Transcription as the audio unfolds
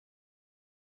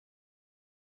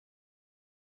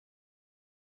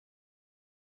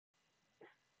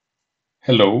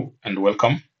Hello and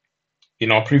welcome.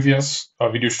 In our previous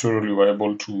video tutorial, we were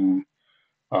able to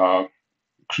uh,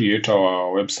 create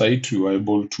our website. We were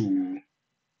able to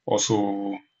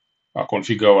also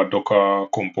configure our Docker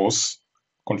Compose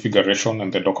configuration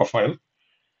and the Docker file.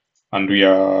 And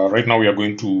right now we are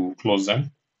going to close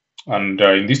them. And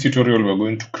in this tutorial, we are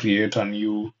going to create a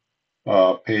new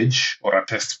page or a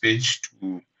test page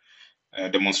to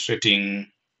demonstrating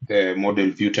the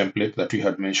model view template that we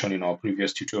had mentioned in our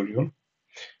previous tutorial.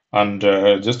 And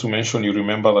just to mention, you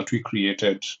remember that we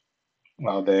created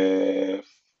the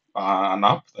an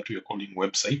app that we are calling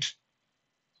website.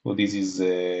 So this is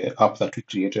the app that we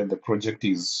created. The project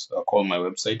is called My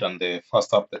Website, and the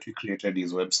first app that we created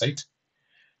is website.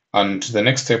 And the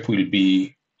next step will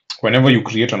be whenever you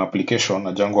create an application,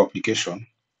 a Django application,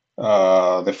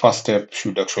 the first step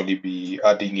should actually be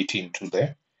adding it into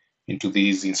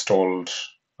these installed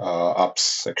apps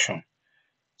section.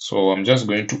 So I'm just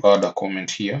going to add a comment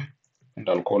here, and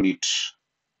I'll call it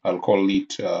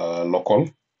local.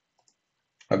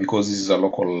 Because this is a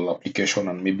local application,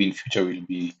 and maybe in future we'll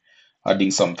be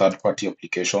adding some third-party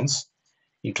applications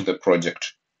into the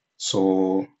project.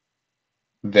 So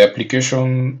the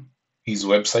application is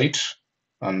website,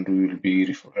 and we will be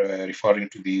referring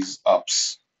to these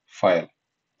apps file.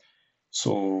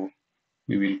 So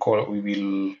we will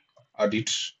add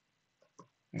it,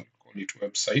 we'll call it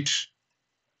website.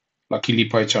 Luckily,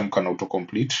 PyCharm can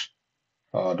autocomplete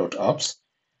 .apps.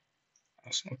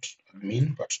 That's not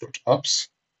admin, but .apps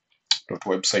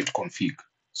 .website config.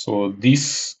 So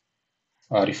this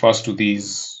refers to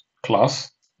this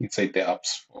class inside the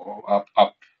apps for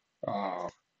app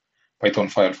Python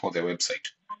file for the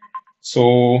website.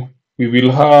 So we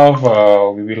will have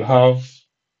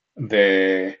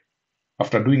the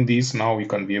after doing this, now we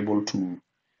can be able to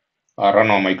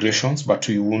run our migrations, but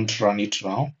we won't run it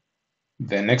now.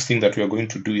 The next thing that we are going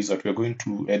to do is that we are going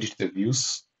to edit the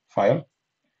views file,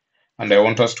 and I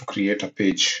want us to create a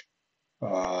page,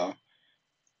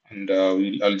 and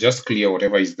I'll just clear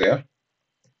whatever is there.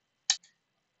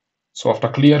 So after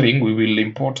clearing, we will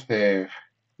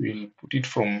we'll put it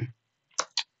from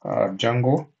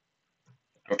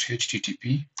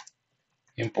Django.http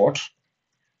import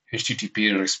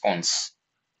HTTP response.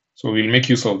 So we'll make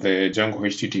use of the Django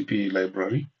HTTP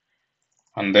library,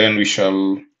 and then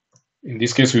in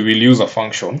this case, we will use a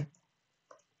function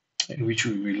in which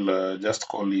we will just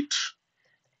call it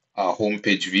a home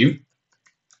page view,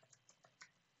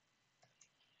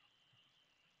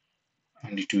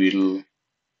 and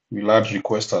will add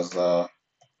request as the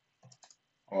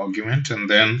argument, and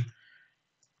then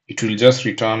it will just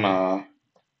return a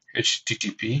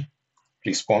HTTP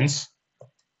response,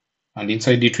 and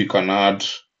inside it we can add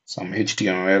some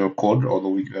HTML code,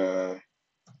 although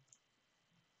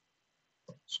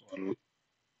so I'll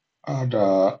add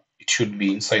it should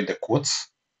be inside the quotes,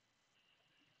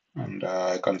 and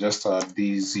I can just add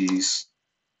this is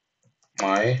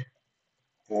my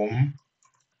home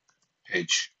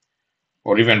page,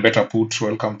 or even better put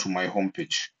welcome to my home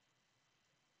page.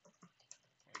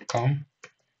 Welcome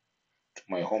to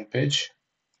my home page,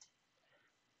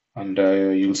 and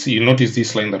you'll notice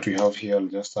this line that we have here. I'll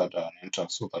just add an enter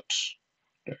so that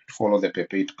follow the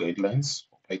PEP8 guidelines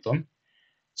for Python.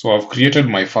 So I've created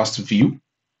my first view,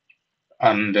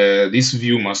 and this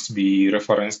view must be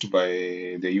referenced by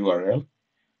the URL.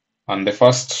 And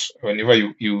whenever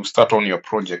you start on your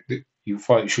project, you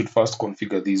should first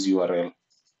configure this URL,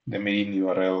 the main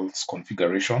URL's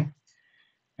configuration.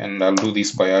 And I'll do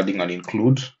this by adding an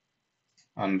include.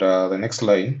 And the next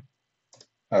line,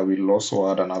 I will also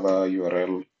add another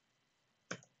URL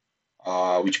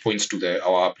which points to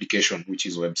our application, which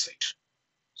is website.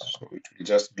 So it will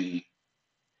just be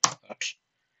that,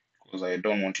 because I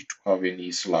don't want it to have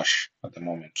any slash at the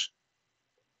moment.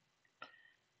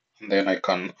 And then I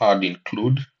can add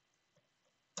include.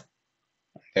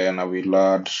 Then I will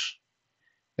add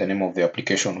the name of the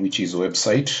application, which is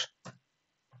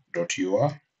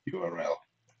website.url.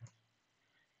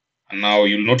 And now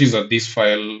you'll notice that this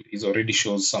file already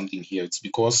shows something here. It's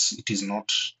because we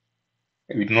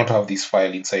do not have this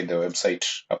file inside the website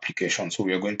application, so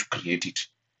we are going to create it.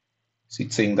 So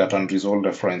it's saying that unresolved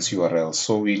reference URL.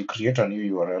 So we'll create a new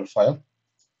URL file,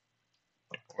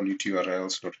 call it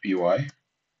urls.py.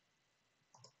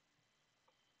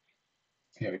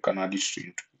 Here we can add it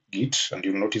into Git, and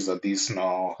you'll notice that this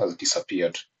now has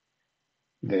disappeared,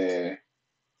 the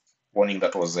warning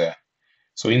that was there.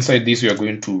 So inside this, we are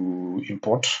going to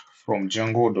import from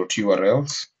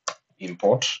Django.urls,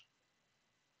 import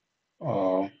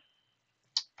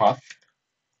path.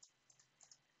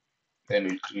 Then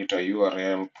we'll create a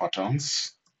URL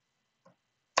patterns,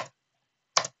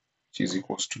 which is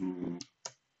equals to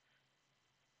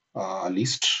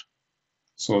list.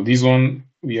 So this one,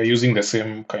 we are using the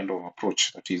same kind of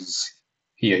approach, that is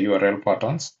here, URL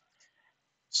patterns.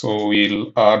 So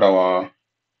we'll add our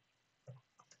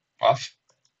path.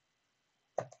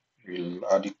 We'll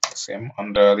add it the same.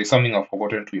 And there's something I've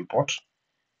forgotten to import.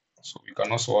 So we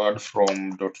can also add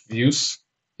from .views,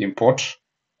 import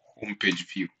homepage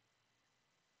view.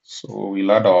 So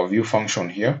we'll add our view function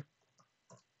here,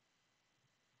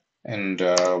 and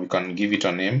we can give it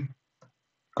a name.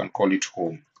 We can call it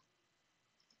home.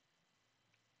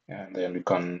 And then we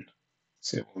can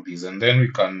save all these, and then we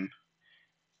can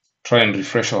try and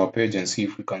refresh our page and see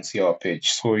if we can see our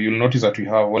page. So you'll notice that we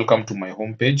have welcome to my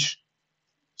home page.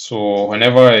 So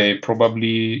whenever I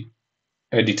probably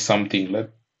edit something,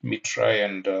 let me try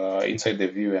and inside the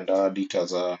view and add it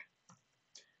as a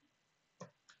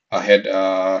head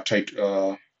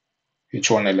h1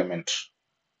 element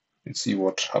and see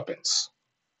what happens.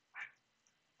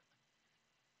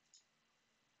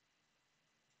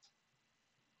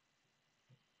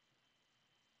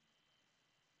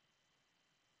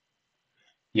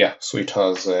 Yeah, so it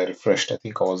has refreshed. I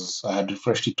think I had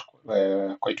refreshed it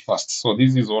quite fast. So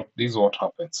this is what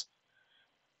happens.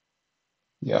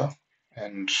 Yeah,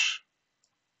 and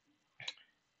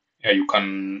yeah, you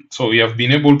can. So we have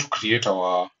been able to create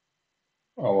our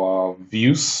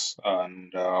views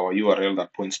and our URL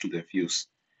that points to the views.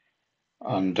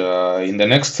 And in the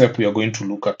next step, we are going to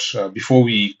look at before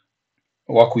we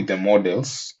work with the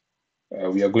models.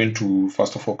 We are going to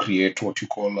first of all create what you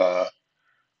call a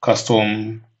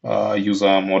custom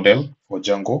user model for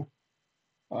Django,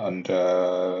 and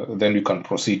then we can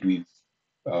proceed with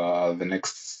the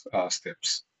next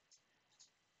steps.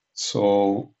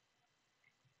 So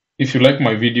if you like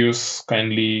my videos,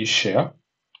 kindly share,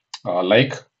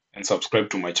 like, and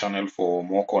subscribe to my channel for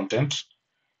more content.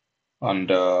 And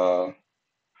don't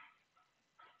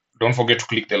forget to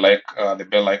click the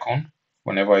bell icon.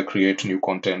 Whenever I create new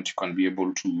content, you can be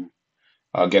able to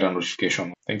get a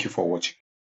notification. Thank you for watching.